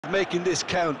making this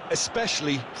count,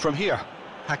 especially from here.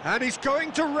 And he's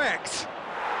going to Rex.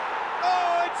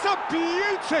 Oh, it's a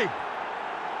beauty!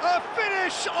 A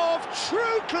finish of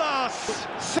true class!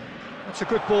 That's a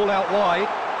good ball out wide.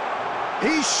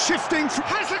 He's shifting...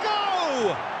 Has a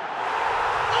go!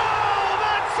 Oh,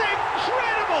 that's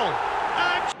incredible!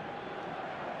 And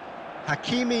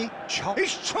Hakimi...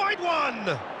 He's tried one!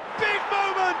 Big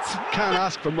moment! Can't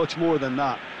ask for much more than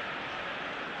that.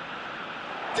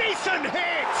 Decent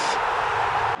hit!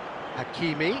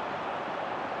 Hakimi.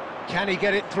 Can he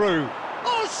get it through?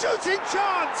 Oh, shooting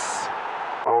chance!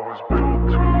 I was built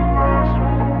to last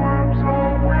when the webs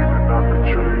are weaving. I could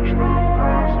change the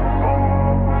past with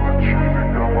all I'm achieving.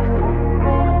 Got my foot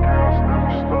on the gas,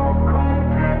 never stop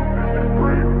competing. If you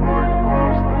break like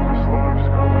glass, then this life's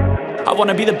gonna end. I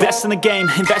wanna be the best in the game,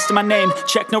 invest in my name.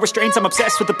 Check no restraints, I'm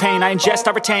obsessed with the pain. I ingest,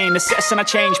 I retain, assess and I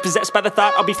change. Possessed by the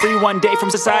thought I'll be free one day from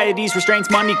society's restraints.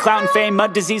 Money, clout and fame,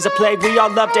 mud, disease, a plague. We all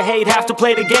love to hate, have to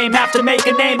play the game, have to make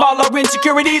a name. All our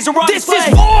insecurities are on display. This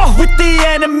is war with the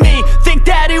enemy. Think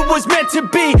that it was meant to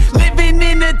be. Living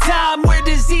in a time where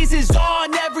disease is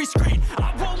on every screen.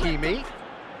 Hakimi.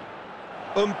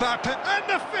 Mbappe and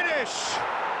the finish!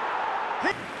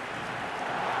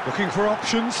 Looking for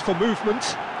options for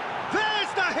movement.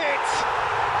 There's the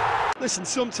hit! Listen,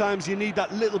 sometimes you need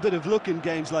that little bit of luck in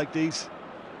games like these.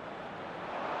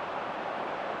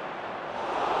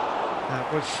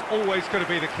 That was always going to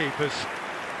be the keeper's.